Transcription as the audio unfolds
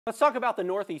Let's talk about the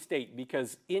Northeast 8,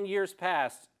 because in years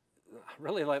past,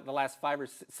 really like the last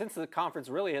since the conference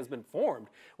really has been formed,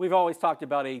 we've always talked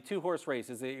about a two-horse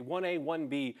races, a 1A,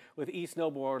 1B with East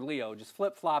Noble or Leo, just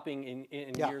flip-flopping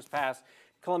in years past.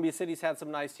 Columbia City's had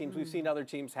some nice teams. We've seen other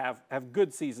teams have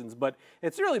good seasons, but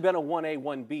it's really been a 1A,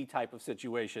 1B type of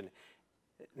situation.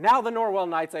 Now the Norwell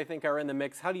Knights, I think, are in the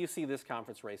mix. How do you see this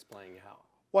conference race playing out?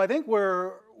 Well, I think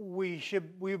we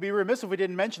would be remiss if we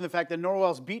didn't mention the fact that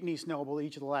Norwell's beaten East Noble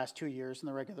each of the last 2 years in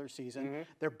the regular season.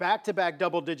 They're back-to-back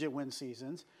double-digit win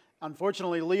seasons.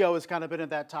 Unfortunately, Leo has kind of been at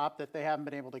that top that they haven't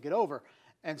been able to get over.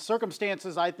 And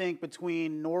circumstances, I think,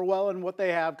 between Norwell and what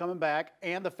they have coming back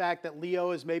and the fact that Leo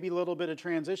is maybe a little bit of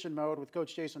transition mode with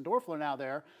Coach Jason Dorfler now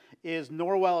there, is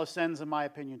Norwell ascends, in my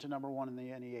opinion, to #1 in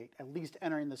the NE8, at least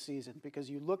entering the season. Because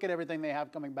you look at everything they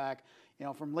have coming back, you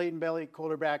know, from Leighton Bailey,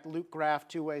 quarterback, Luke Graff,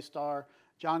 two-way star,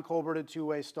 John Colbert, a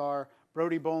two-way star,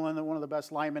 Brody Boland, one of the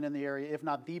best linemen in the area, if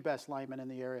not the best lineman in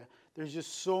the area. There's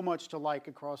just so much to like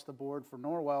across the board for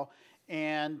Norwell.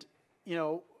 And, you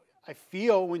know, I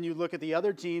feel when you look at the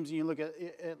other teams and you look at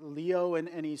Leo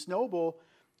and East Noble,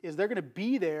 is they're going to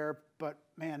be there, but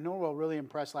man, Norwell really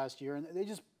impressed last year, and they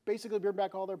just basically bring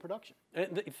back all their production.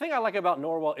 And the thing I like about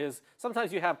Norwell is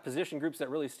sometimes you have position groups that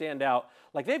really stand out.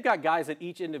 Like they've got guys at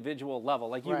each individual level.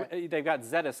 Like they've got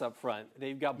Zetis up front,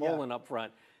 they've got Boland up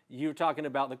front. You're talking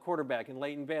about the quarterback in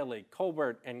Leighton Bailey,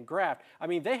 Colbert, and Graff. I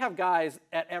mean, they have guys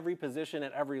at every position,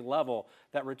 at every level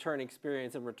that return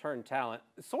experience and return talent.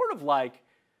 It's sort of like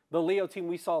the Leo team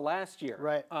we saw last year.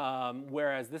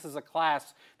 Whereas this is a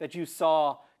class that you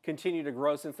saw continue to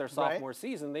grow since their sophomore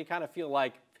season. They kind of feel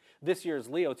like this year's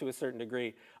Leo to a certain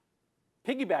degree.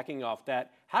 Piggybacking off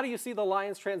that, how do you see the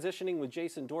Lions transitioning with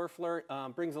Jason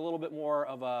Dorfler? Brings a little bit more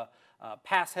of a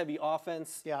pass-heavy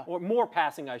offense, or more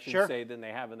passing, I should say, than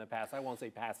they have in the past. I won't say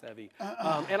pass-heavy.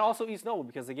 And also East Noble,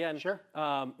 because again,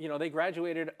 you know, they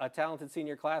graduated a talented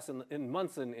senior class in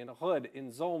Munson, in Hood,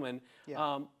 in Zolman,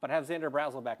 but have Xander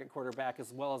Brazel back at quarterback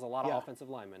as well as a lot of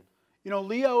offensive linemen. You know,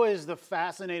 Leo is the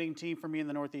fascinating team for me in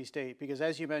the Northeast 8 because,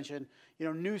 as you mentioned, you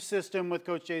know, new system with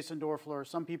Coach Jason Dorfler.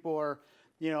 Some people are,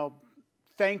 you know,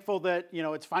 thankful that, you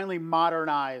know, it's finally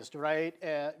modernized, right?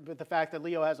 But the fact that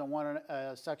Leo hasn't won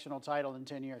a sectional title in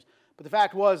 10 years. But the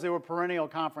fact was they were perennial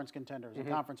conference contenders and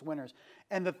conference winners.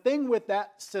 And the thing with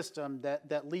that system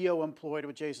that Leo employed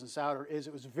with Jason Souter is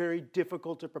it was very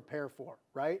difficult to prepare for,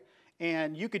 right?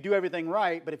 And you could do everything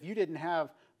right, but if you didn't have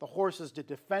the horses to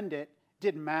defend it,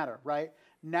 didn't matter, right?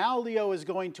 Now Leo is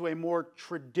going to a more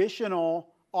traditional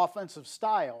offensive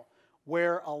style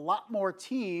where a lot more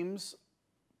teams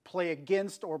play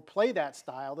against or play that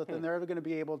style that then they're ever going to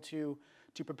be able to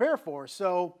prepare for.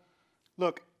 So,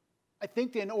 look, I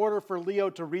think in order for Leo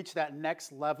to reach that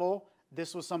next level,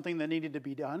 this was something that needed to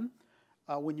be done.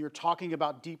 When you're talking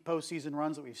about deep postseason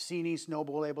runs that we've seen East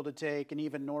Noble able to take, and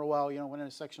even Norwell, you know, winning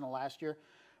a sectional last year.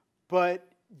 But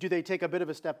do they take a bit of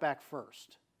a step back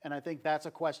first? And I think that's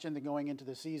a question that going into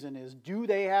the season is, do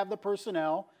they have the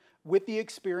personnel with the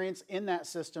experience in that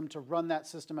system to run that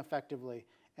system effectively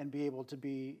and be able to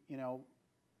be, you know,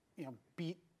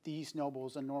 beat the East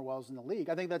Nobles and Norwells in the league?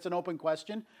 I think that's an open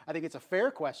question. I think it's a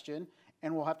fair question,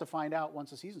 and we'll have to find out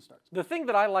once the season starts. The thing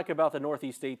that I like about the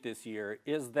Northeast 8 this year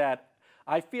is that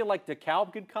I feel like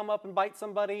DeKalb could come up and bite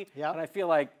somebody, and I feel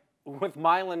like with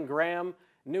Milan Graham,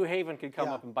 New Haven could come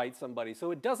up and bite somebody. So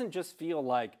it doesn't just feel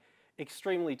like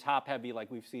extremely top-heavy like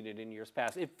we've seen it in years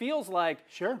past. It feels like,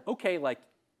 okay, like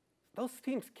those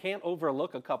teams can't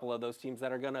overlook a couple of those teams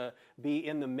that are going to be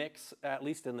in the mix, at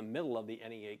least in the middle of the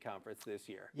NE8 conference this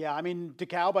year. Yeah, I mean,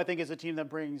 DeKalb, I think, is a team that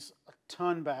brings a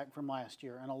ton back from last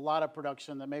year and a lot of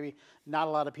production that maybe not a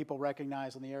lot of people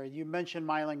recognize in the area. You mentioned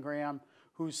Milan Graham,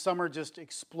 whose summer just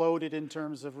exploded in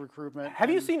terms of recruitment. Have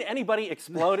you seen anybody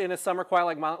explode in a summer quite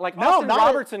like Milan? Like Austin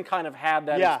Robertson kind of had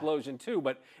that explosion too,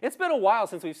 but it's been a while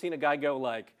since we've seen a guy go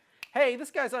like, hey,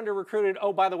 this guy's under-recruited.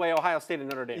 Oh, by the way, Ohio State and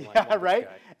Notre Dame. Right?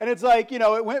 And it's like, you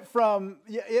know, it went from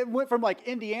like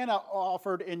Indiana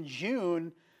offered in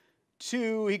June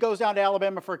to he goes down to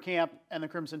Alabama for camp and the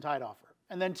Crimson Tide offer.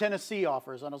 And then Tennessee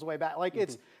offers on his way back. Like,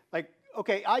 it's like,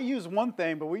 okay, I use one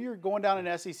thing, but when you're going down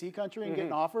in SEC country and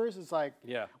getting offers, it's like,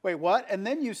 wait, what? And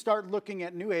then you start looking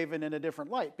at New Haven in a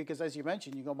different light because, as you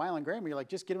mentioned, you go Milan Graham, you're like,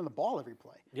 just get him the ball every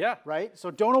play. Right?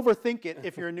 So don't overthink it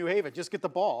if you're in New Haven. Just get the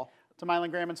ball to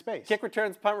Milan Graham in space. Kick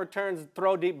returns, punt returns,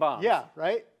 throw deep bombs.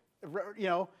 Right? You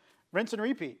know, rinse and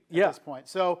repeat at this point.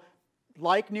 So,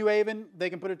 like New Haven, they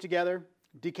can put it together.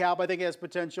 DeKalb, I think, has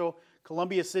potential.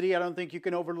 Columbia City, I don't think you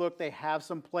can overlook. They have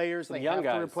some players. They have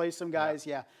to replace some guys,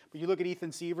 But you look at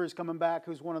Ethan Sievers coming back,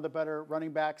 who's one of the better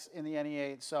running backs in the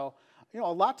NE8. So,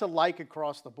 a lot to like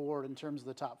across the board in terms of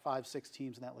the top 5, 6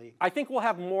 teams in that league. I think we'll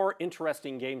have more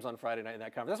interesting games on Friday night in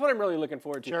that conference. That's what I'm really looking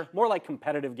forward to. Sure. More like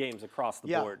competitive games across the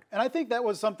board. And I think that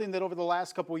was something that over the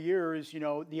last couple of years, the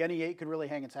NE8 could really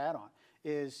hang its hat on.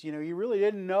 Is, you really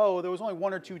didn't know, there was only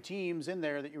 1 or 2 teams in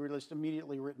there that you were just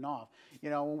immediately written off.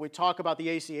 When we talk about the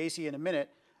ACAC in a minute,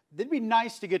 it'd be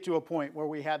nice to get to a point where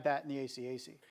we had that in the ACAC.